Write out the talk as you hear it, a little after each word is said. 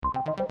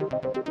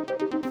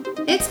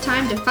It's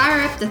time to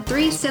fire up the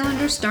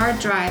three-cylinder Star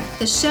Drive,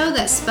 the show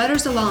that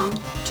sputters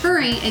along,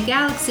 touring a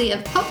galaxy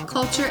of pop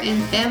culture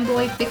and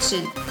fanboy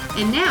fiction.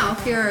 And now,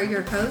 here are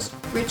your hosts,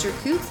 Richard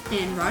Coots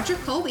and Roger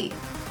Colby.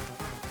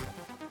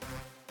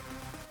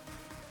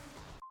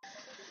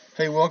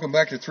 Hey, welcome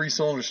back to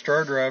Three-Cylinder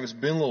Star Drive. It's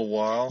been a little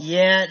while.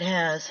 Yeah, it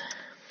has.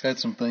 Had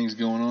some things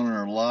going on in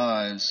our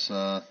lives.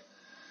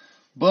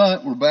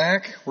 But we're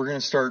back. We're going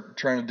to start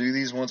trying to do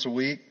these once a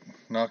week.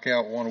 Knock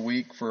out one a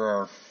week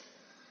for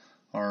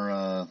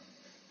our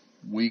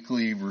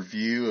weekly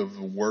review of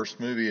the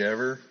worst movie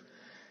ever.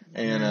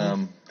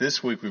 And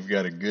this week we've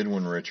got a good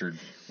one, Richard.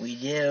 We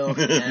do.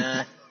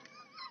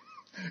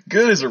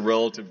 Good is a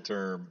relative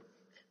term.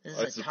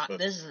 This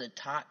is a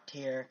top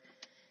tier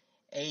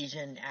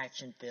Asian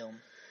action film.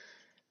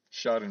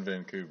 Shot in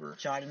Vancouver.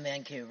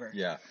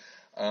 Yeah.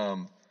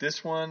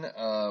 This one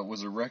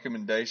was a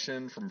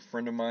recommendation from a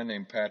friend of mine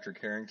named Patrick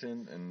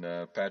Harrington. And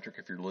Patrick,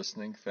 if you're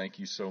listening, thank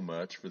you so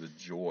much for the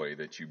joy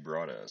that you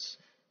brought us.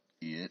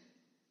 It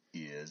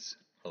is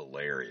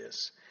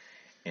hilarious.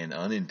 And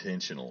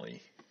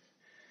unintentionally,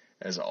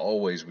 as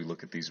always, we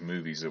look at these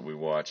movies that we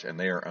watch, and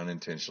they are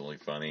unintentionally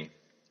funny.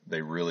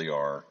 They really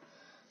are.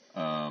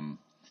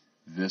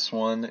 This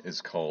one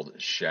is called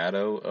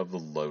Shadow of the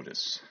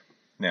Lotus.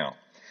 Now,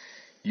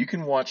 you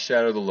can watch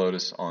Shadow of the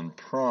Lotus on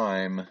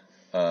Prime,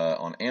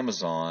 on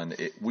Amazon.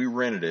 We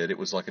rented it. It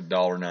was like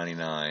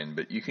 $1.99,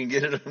 but you can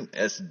get it on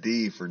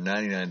SD for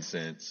 99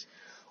 cents,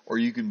 or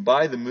you can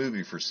buy the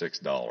movie for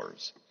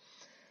 $6.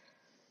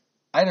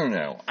 I don't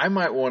know. I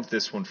might want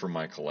this one for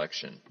my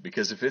collection,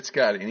 because if it's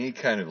got any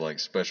kind of like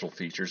special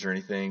features or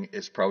anything,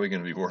 it's probably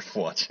going to be worth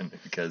watching,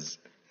 because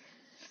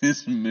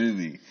this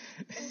movie,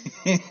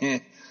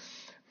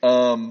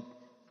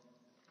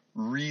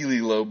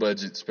 really low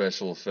budget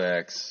special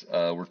effects.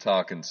 We're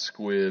talking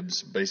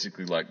squibs,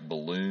 basically like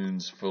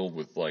balloons filled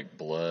with like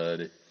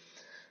blood.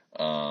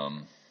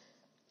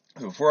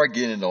 Before I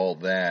get into all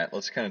that,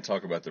 let's kind of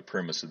talk about the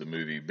premise of the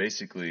movie.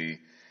 Basically,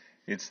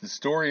 it's the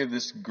story of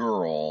this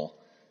girl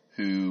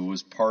who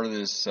was part of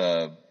this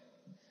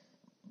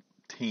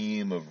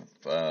team of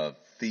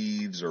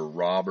thieves or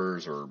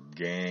robbers or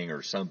gang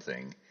or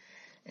something,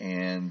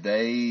 and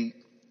they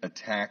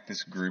attack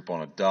this group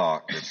on a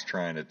dock that's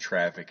trying to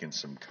traffic in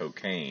some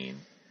cocaine,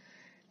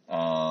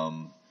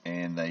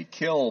 and they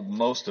kill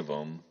most of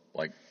them,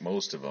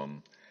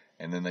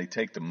 and then they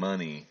take the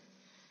money,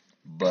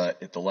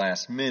 but at the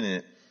last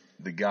minute,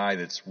 the guy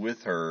that's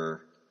with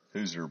her,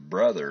 who's her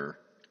brother,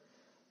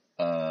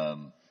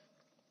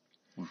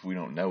 which we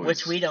don't know.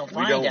 Which we don't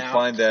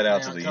find that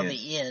out till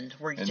the end.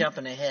 We're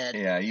jumping ahead.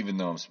 Yeah, even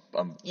though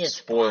I'm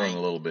spoiling fine.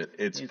 a little bit,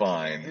 it's Who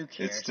fine. Who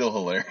cares? It's still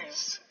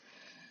hilarious.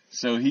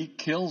 So he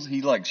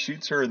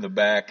shoots her in the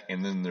back,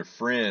 and then their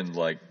friend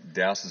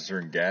douses her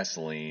in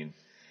gasoline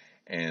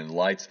and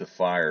lights the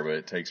fire, but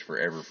it takes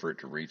forever for it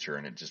to reach her,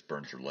 and it just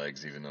burns her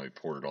legs, even though he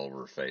poured it all over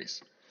her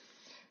face.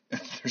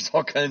 There's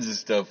all kinds of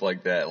stuff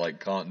like that, like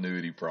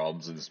continuity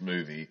problems in this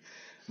movie.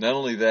 Not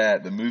only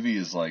that, the movie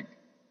is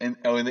and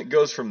it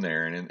goes from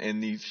there,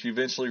 and she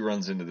eventually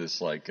runs into this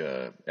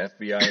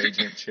FBI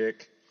agent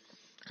chick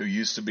who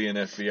used to be an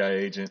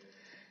FBI agent,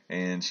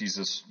 and she's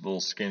this little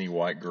skinny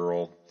white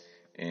girl,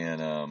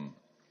 and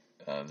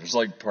there's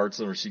parts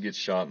of her where she gets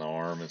shot in the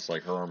arm. It's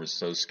her arm is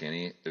so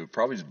skinny it would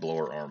probably just blow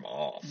her arm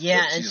off.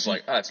 Yeah, but she's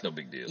it's no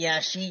big deal. Yeah,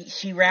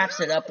 she wraps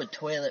it up with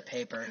toilet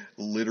paper.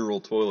 Literal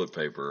toilet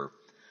paper.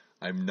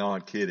 I'm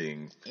not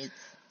kidding. It's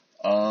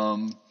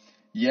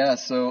yeah.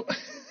 So.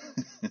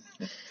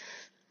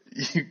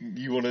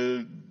 You want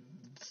to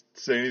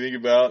say anything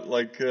about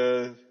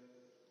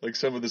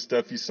some of the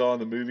stuff you saw in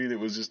the movie that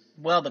was just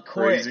the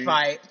crazy?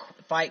 fight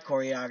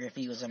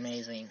choreography was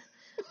amazing.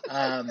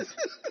 The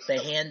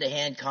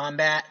hand-to-hand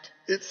combat.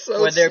 It's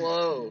so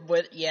slow.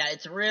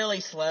 It's really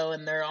slow,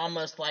 and they're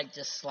almost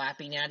just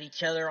slapping at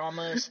each other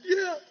almost.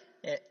 Yeah.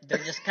 They're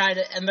just kind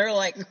of, and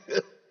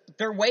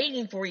they're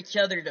waiting for each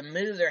other to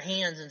move their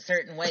hands in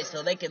certain ways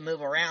so they can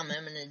move around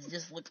them, and it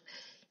just looks.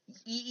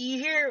 You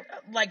hear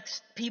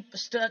people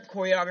stunt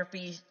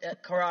choreographers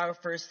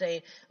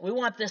say, "We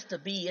want this to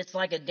be. It's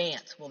like a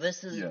dance." Well,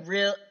 this is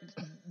real.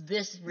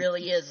 This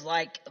really is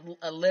like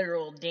a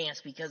literal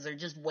dance because they're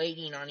just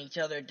waiting on each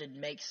other to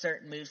make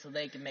certain moves so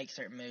they can make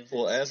certain moves.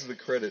 Well, as the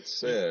credits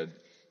said,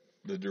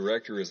 the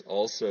director is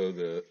also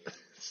the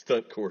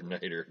stunt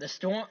coordinator. The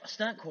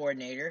stunt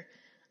coordinator.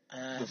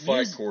 The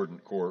fight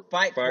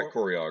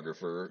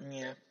choreographer.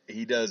 Yeah.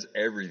 He does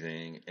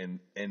everything, and.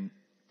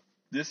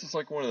 This is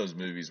one of those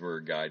movies where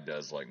a guy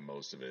does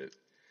most of it.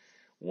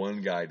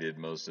 One guy did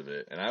most of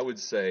it. And I would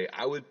say,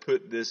 I would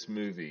put this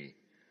movie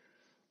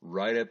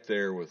right up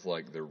there with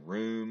The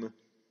Room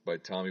by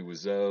Tommy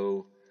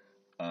Wiseau.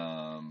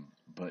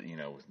 But,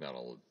 with not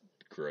all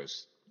the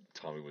gross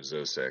Tommy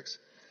Wiseau sex.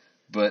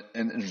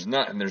 And there's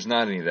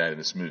not any of that in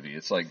this movie.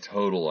 It's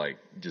total,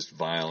 just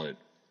violent,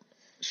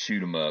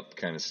 shoot 'em up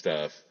kind of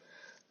stuff.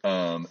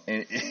 And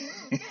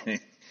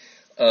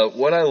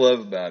what I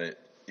love about it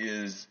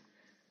is,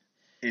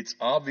 it's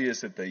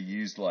obvious that they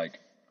used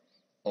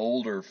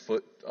older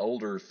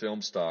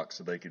film stock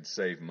so they could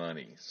save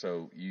money.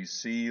 So you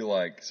see,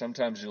 like,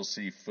 sometimes you'll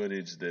see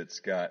footage that's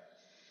got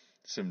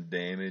some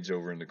damage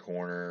over in the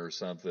corner or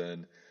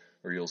something,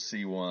 or you'll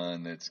see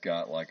one that's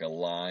got like a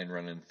line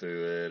running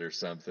through it or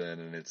something,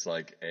 and it's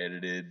like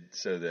edited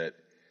so that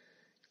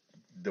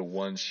the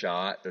one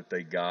shot that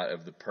they got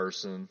of the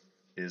person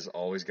is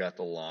always got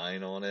the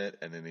line on it,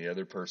 and then the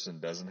other person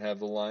doesn't have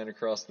the line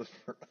across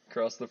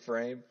the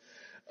frame.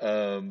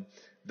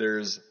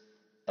 There's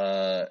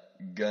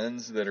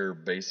guns that are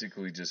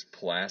basically just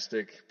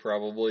plastic.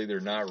 Probably they're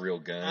not real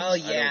guns. Oh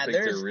yeah, I don't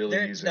think they're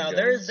really using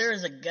guns.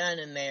 There's a gun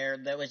in there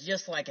that was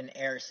just like an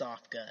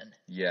airsoft gun.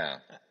 Yeah,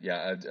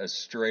 a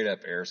straight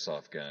up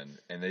airsoft gun,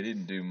 and they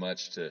didn't do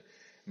much to.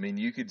 I mean,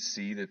 you could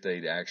see that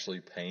they'd actually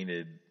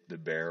painted the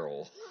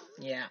barrel.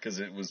 Yeah,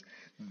 because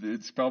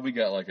it's probably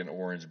got like an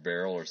orange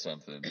barrel or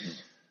something.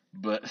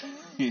 But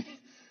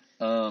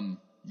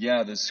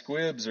yeah, the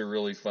squibs are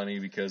really funny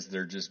because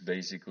they're just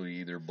basically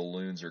either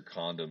balloons or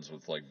condoms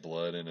with like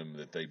blood in them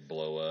that they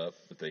blow up,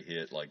 that they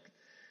hit like,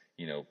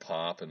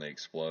 pop and they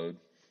explode.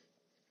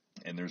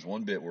 And there's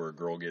one bit where a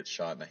girl gets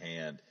shot in the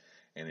hand,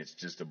 and it's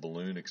just a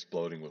balloon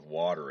exploding with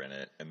water in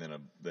it, and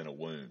then a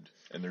wound.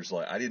 And there's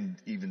like, I didn't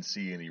even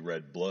see any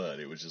red blood.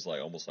 It was just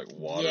like almost like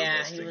water. Yeah,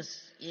 rusting.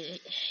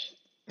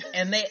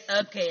 And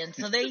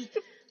so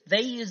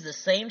they use the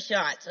same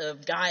shots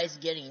of guys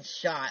getting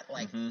shot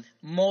like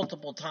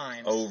multiple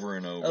times, over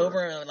and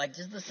over, like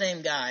just the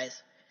same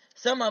guys.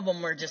 Some of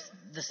them are just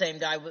the same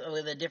guy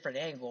with a different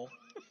angle.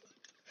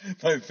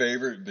 My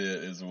favorite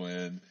bit is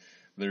when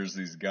there's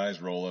these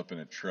guys roll up in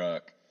a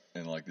truck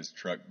in like this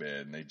truck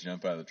bed, and they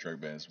jump out of the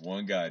truck bed. This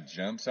one guy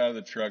jumps out of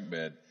the truck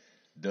bed,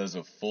 does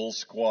a full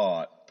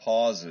squat,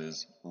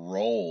 pauses,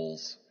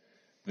 rolls,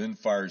 then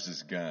fires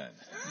his gun.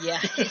 Yeah,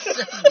 it's so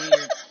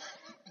weird.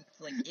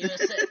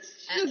 It's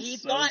like he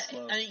so thought.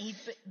 slow.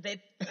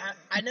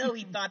 I know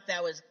he thought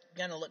that was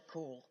gonna look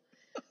cool.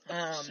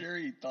 Sure,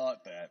 he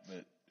thought that,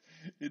 but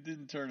it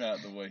didn't turn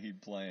out the way he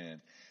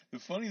planned. The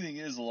funny thing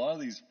is, a lot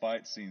of these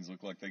fight scenes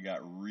look like they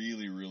got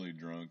really, really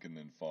drunk and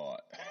then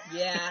fought.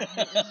 Yeah,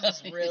 it's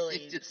just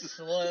really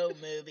slow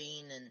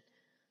moving and.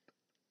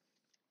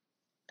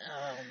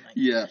 Oh my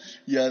gosh.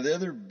 Yeah. The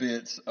other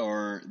bits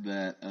are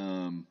that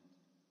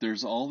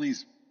there's all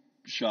these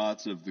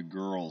shots of the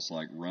girls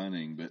like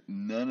running, but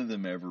none of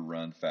them ever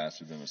run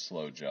faster than a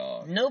slow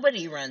jog.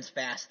 Nobody runs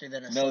faster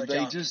than a slow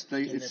jog.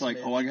 It's like,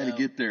 I got to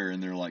get there,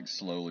 and they're like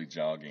slowly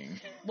jogging.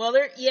 Well,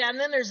 and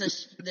then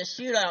there's the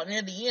shootout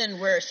near the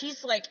end where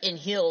she's like in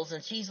heels,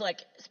 and she's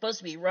like supposed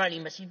to be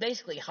running, but she's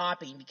basically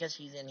hopping because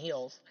she's in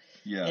heels.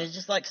 Yeah. And it's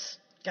just like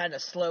kind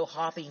of slow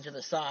hopping to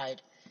the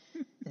side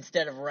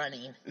instead of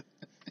running.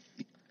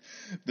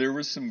 There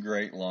were some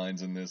great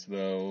lines in this,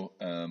 though,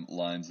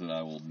 lines that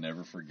I will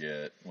never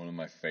forget. One of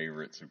my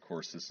favorites, of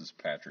course, this is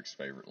Patrick's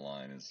favorite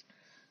line, is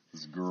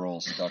this girl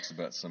talks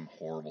about some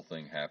horrible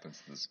thing happens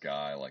to this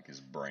guy, like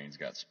his brains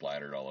got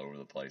splattered all over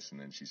the place,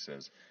 and then she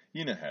says,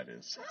 "You know how it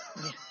is."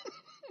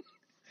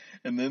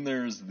 And then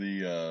there's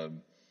the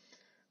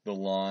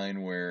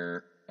line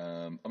where,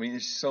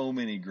 there's so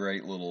many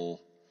great little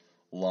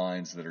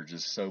lines that are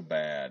just so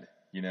bad.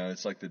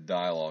 It's like the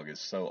dialogue is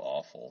so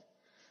awful.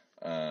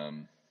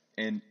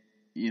 And,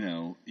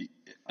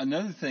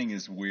 another thing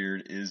is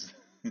weird is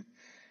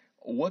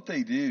what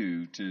they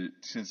do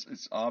since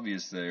it's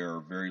obvious they are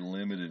very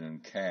limited in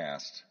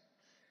cast.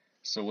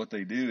 So what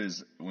they do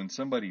is when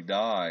somebody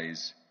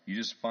dies, you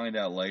just find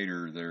out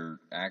later they're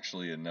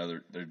actually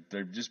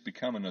they've just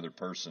become another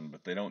person,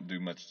 but they don't do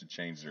much to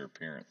change their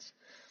appearance.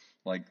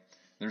 Like,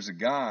 there's a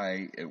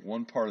guy at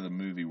one part of the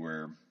movie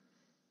where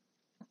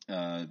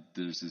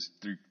there's this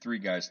three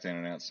guys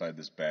standing outside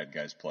this bad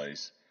guy's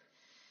place.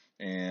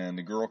 And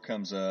the girl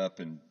comes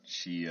up and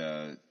she,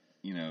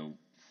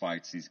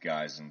 fights these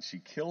guys, and she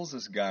kills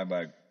this guy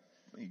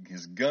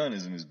his gun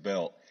is in his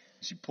belt.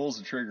 She pulls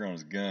the trigger on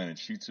his gun and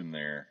shoots him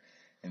there.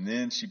 And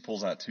then she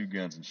pulls out two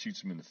guns and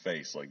shoots him in the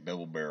face, like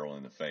double barrel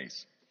in the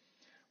face.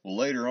 Well,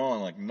 later on,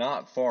 like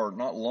not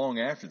long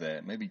after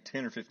that, maybe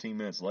 10 or 15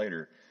 minutes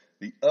later,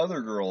 the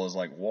other girl is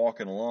like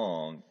walking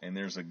along, and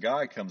there's a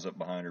guy comes up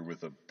behind her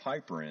with a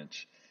pipe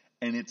wrench,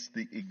 and it's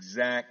the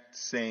exact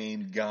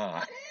same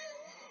guy.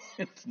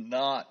 It's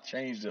not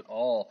changed at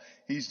all.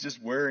 He's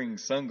just wearing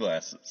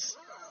sunglasses.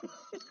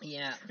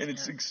 Yeah. And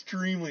it's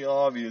extremely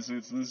obvious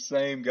it's the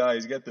same guy.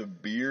 He's got the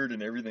beard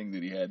and everything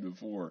that he had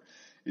before.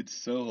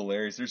 It's so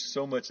hilarious. There's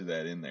so much of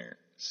that in there.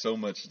 So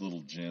much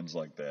little gems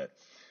like that.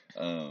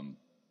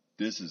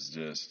 This is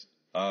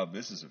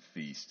a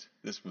feast.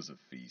 This was a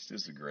feast.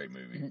 This is a great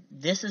movie.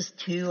 This is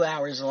 2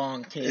 hours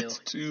long, too. It's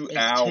 2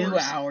 hours. 2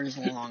 hours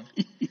long.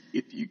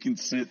 If you can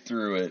sit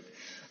through it.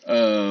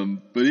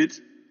 But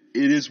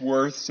it is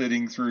worth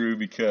sitting through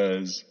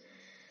because,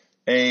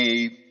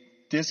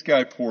 this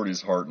guy poured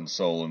his heart and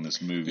soul in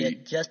this movie. Yeah,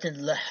 Justin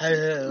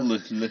Leheureux.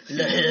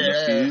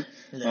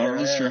 I'm not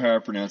really sure how I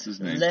pronounce his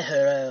name.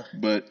 Leheureux.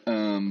 But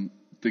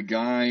the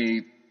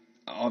guy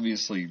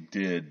obviously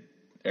did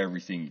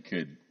everything he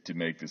could to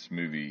make this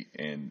movie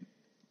and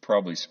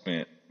probably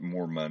spent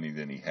more money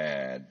than he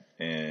had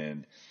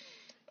And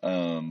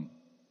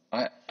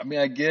I mean,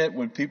 I get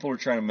when people are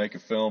trying to make a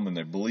film and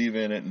they believe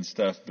in it and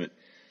stuff, but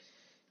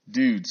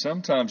dude,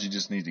 sometimes you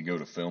just need to go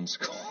to film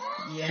school.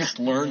 Yeah. Just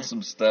learn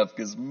some stuff,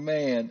 because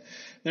man,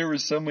 there were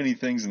so many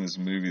things in this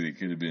movie that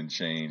could have been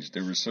changed.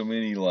 There were so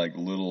many like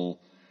little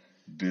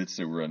bits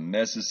that were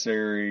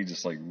unnecessary,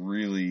 just like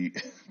really,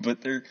 but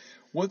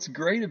what's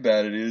great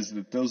about it is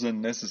that those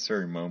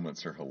unnecessary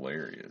moments are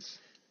hilarious,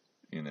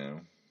 you know?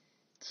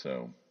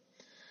 So,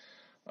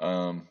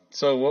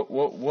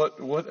 what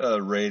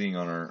rating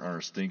on our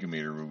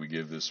Stinkometer would we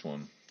give this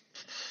one?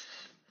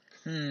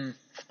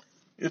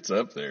 It's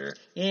up there.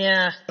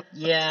 Yeah.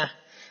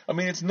 I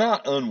mean, it's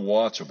not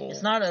unwatchable.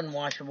 It's not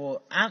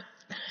unwatchable.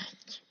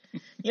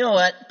 You know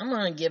what? I'm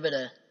gonna give it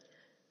a.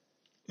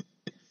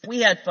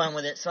 We had fun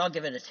with it, so I'll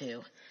give it a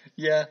 2.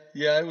 Yeah,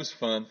 it was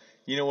fun.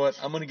 You know what?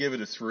 I'm gonna give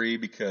it a 3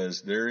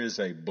 because there is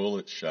a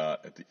bullet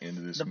shot at the end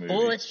of this movie. The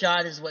bullet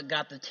shot is what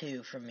got the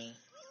 2 from me.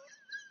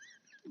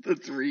 The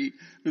 3,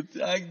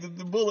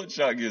 the bullet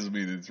shot gives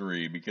me the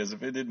 3, because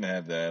if it didn't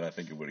have that, I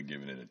think it would have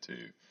given it a 2.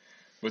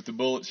 With the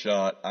bullet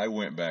shot, I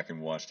went back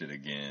and watched it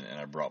again, and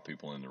I brought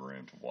people in the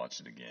room to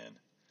watch it again.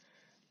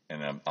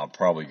 And I'll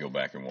probably go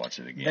back and watch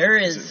it again.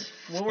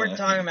 What we're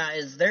talking about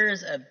is there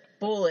is a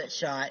bullet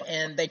shot,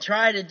 and they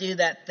try to do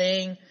that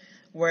thing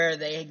where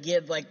they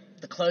give like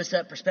the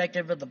close-up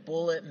perspective of the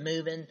bullet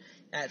moving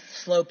at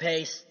slow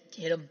pace,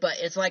 hit them, but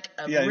it's like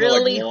a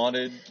really like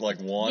wanted. Yeah, when like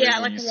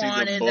you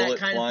wanted, see the bullet that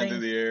kind flying of thing.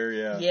 through the air.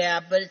 Yeah. Yeah,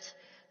 but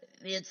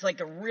it's like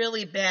a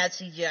really bad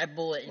CGI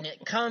bullet, and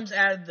it comes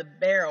out of the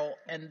barrel,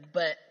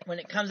 but when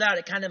it comes out,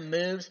 it kind of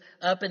moves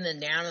up and then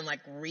down and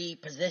like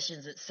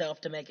repositions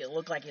itself to make it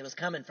look like it was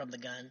coming from the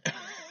gun.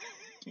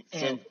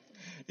 So,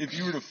 if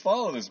you were to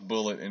follow this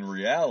bullet in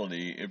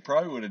reality, it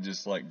probably would have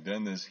just like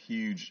done this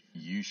huge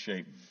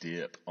U-shaped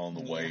dip on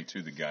the way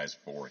to the guy's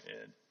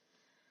forehead,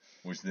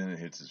 which then it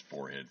hits his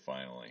forehead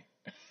finally,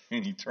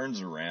 and he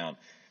turns around.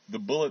 The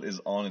bullet is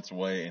on its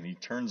way, and he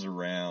turns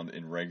around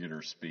in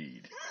regular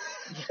speed.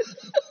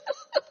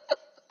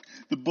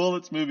 The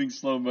bullet's moving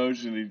slow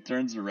motion, and he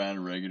turns around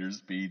in regular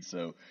speed,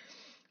 so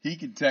he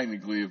could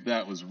technically, if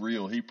that was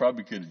real, he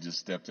probably could have just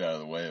stepped out of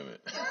the way of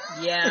it.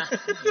 Yeah.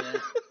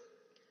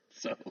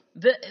 So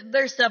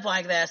there's stuff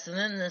like this, and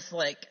then this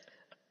like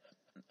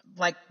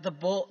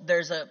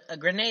there's a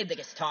grenade that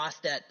gets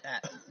tossed at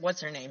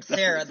what's her name,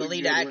 Sarah, the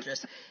lead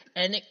actress,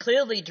 and it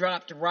clearly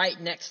dropped right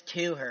next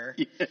to her,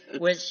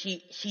 which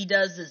she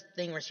does this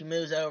thing where she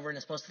moves over and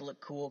it's supposed to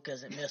look cool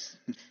because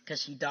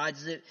she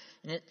dodges it,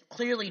 and it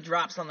clearly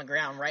drops on the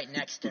ground right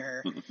next to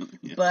her,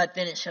 but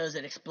then it shows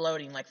it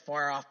exploding like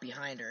far off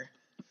behind her.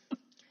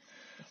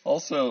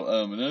 Also,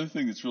 another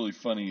thing that's really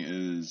funny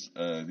is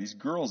these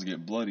girls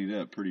get bloodied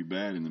up pretty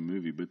bad in the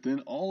movie, but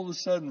then all of a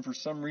sudden, for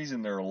some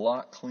reason, they're a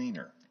lot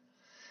cleaner.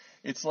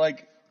 It's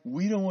like,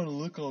 we don't want to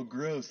look all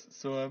gross,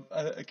 so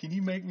can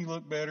you make me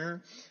look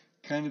better?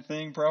 Kind of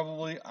thing,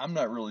 probably. I'm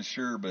not really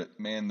sure, but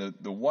man,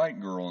 the white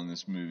girl in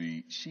this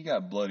movie, she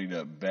got bloodied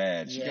up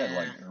bad. She got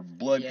like her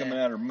blood coming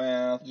out her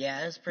mouth.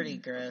 Yeah, it's pretty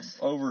gross.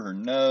 Over her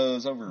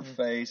nose, over her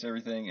face,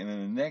 everything. And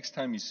then the next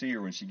time you see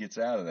her when she gets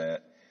out of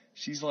that,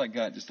 she's like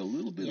got just a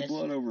little bit of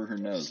blood over her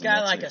nose. She's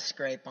got like a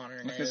scrape on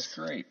her nose. Like a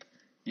scrape.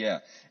 Yeah.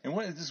 And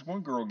when this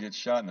one girl gets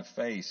shot in the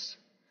face,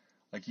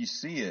 like you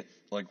see it,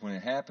 like when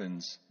it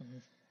happens,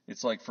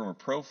 it's like from a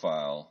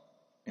profile,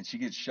 and she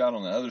gets shot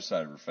on the other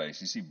side of her face.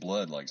 You see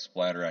blood like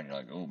splatter out, and you're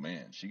like, oh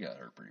man, she got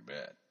hurt pretty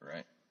bad,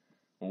 right?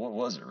 Well, what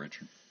was it,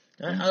 Richard?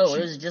 It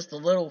was just a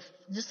little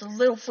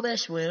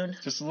flesh wound.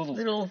 Just a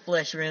little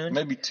flesh wound.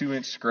 Maybe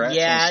 2-inch scratch on the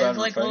side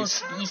of her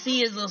face. You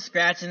see his little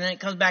scratch, and then it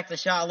comes back to the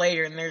shot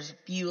later, and there's a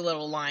few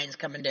little lines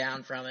coming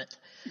down from it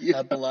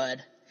of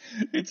blood.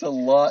 It's a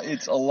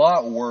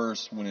lot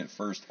worse when it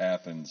first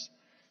happens,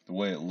 the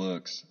way it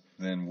looks,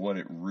 than what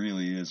it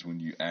really is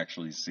when you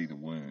actually see the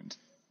wound.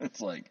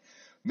 It's like,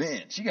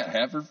 man, she got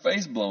half her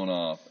face blown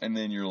off, and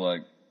then you're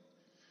like,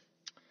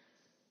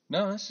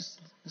 no, that's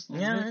just a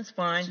little bit. It's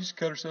fine. She just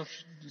cut herself,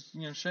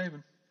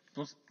 shaving.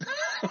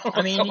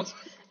 I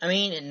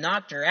mean, it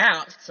knocked her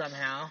out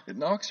somehow. It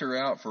knocks her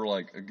out for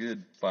like a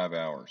good 5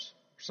 hours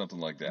or something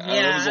like that.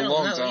 Yeah, it was a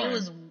long time.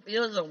 It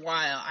was a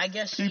while. I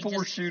guess people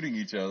were shooting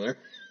each other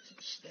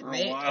for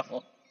a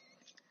while.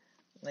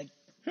 Like,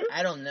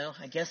 I don't know.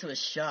 I guess it was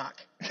shock.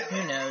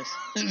 Who knows?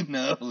 Who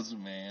knows,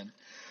 man?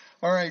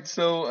 All right,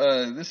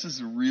 so this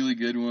is a really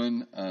good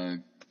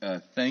one.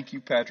 Thank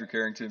you, Patrick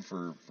Harrington,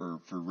 for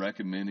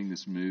recommending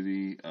this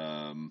movie.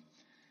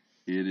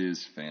 It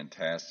is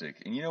fantastic.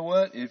 And you know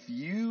what? If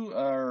you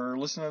are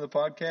listening to the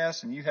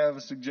podcast and you have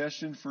a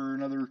suggestion for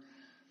another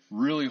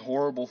really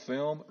horrible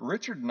film,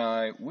 Richard and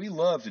I, we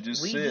love to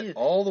just sit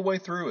all the way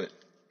through it.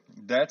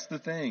 That's the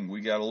thing.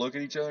 We got to look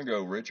at each other and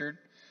go, Richard,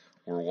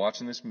 we're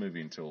watching this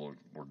movie until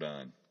we're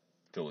done,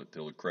 till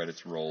the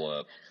credits roll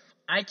up.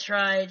 I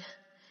tried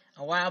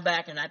a while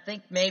back, and I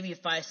think maybe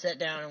if I sat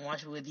down and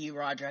watched it with you,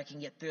 Roger, I can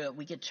get through it.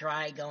 We could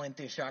try going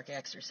through Shark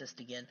Exorcist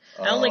again.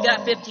 I only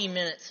got 15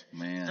 minutes.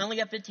 Man. I only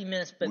got 15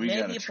 minutes, but We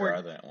maybe gotta if try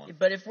we're that one.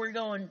 But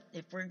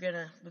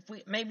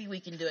maybe we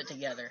can do it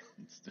together.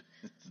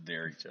 Let's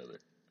dare each other.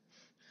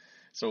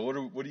 So what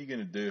are you going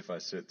to do if I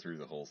sit through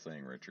the whole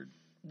thing, Richard?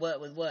 What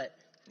with what?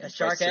 A If I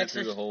Shark sit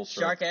through the whole Exorcist?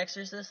 Shark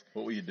Exorcist?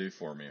 What will you do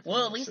for me?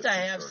 Well, at least I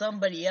have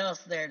somebody else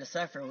there to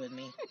suffer with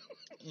me.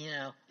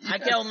 I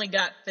only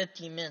got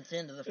 15 minutes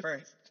into the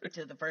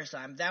first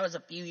time. That was a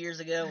few years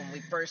ago when we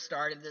first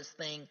started this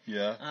thing.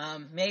 Yeah.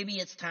 Maybe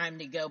it's time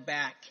to go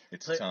back.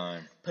 It's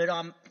time. Put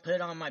on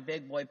my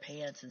big boy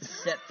pants and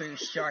sit through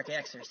Shark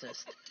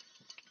Exorcist.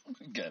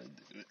 We gotta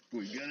do it.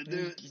 We gotta do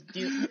it.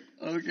 Do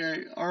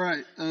Okay. All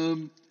right.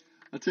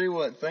 I'll tell you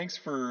what. Thanks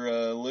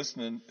for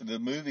listening. The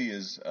movie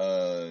is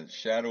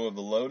Shadow of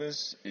the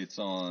Lotus. It's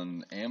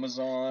on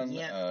Amazon.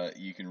 Yeah.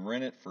 You can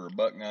rent it for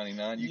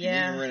 $1.99. You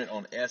can even rent it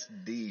on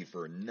SD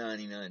for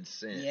 99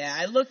 cents. Yeah,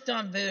 I looked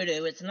on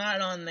Vudu. It's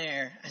not on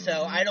there,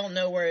 so I don't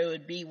know where it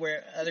would be.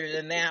 Other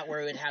than that,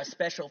 where it would have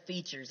special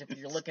features if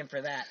you're looking for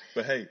that.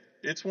 But hey,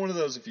 it's one of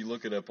those. If you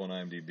look it up on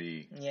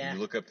IMDb, Yeah. and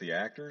you look up the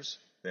actors,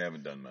 they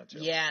haven't done much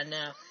else. Yeah,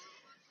 no.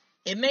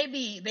 It may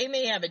be, they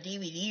may have a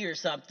DVD or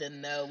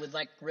something, though, with,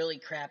 like, really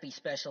crappy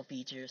special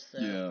features. So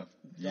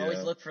Yeah.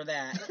 Always look for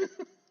that.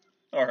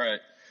 All right.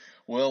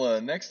 Well,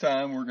 next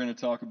time we're going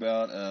to talk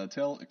about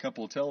a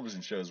couple of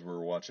television shows we're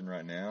watching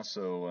right now.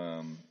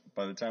 So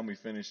by the time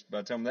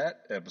that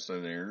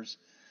episode airs,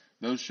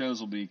 those shows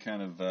will be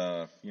kind of,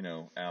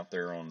 out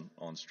there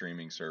on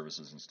streaming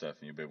services and stuff,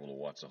 and you'll be able to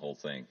watch the whole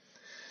thing.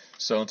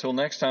 So until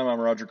next time, I'm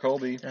Roger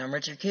Colby. And I'm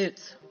Richard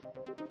Coots.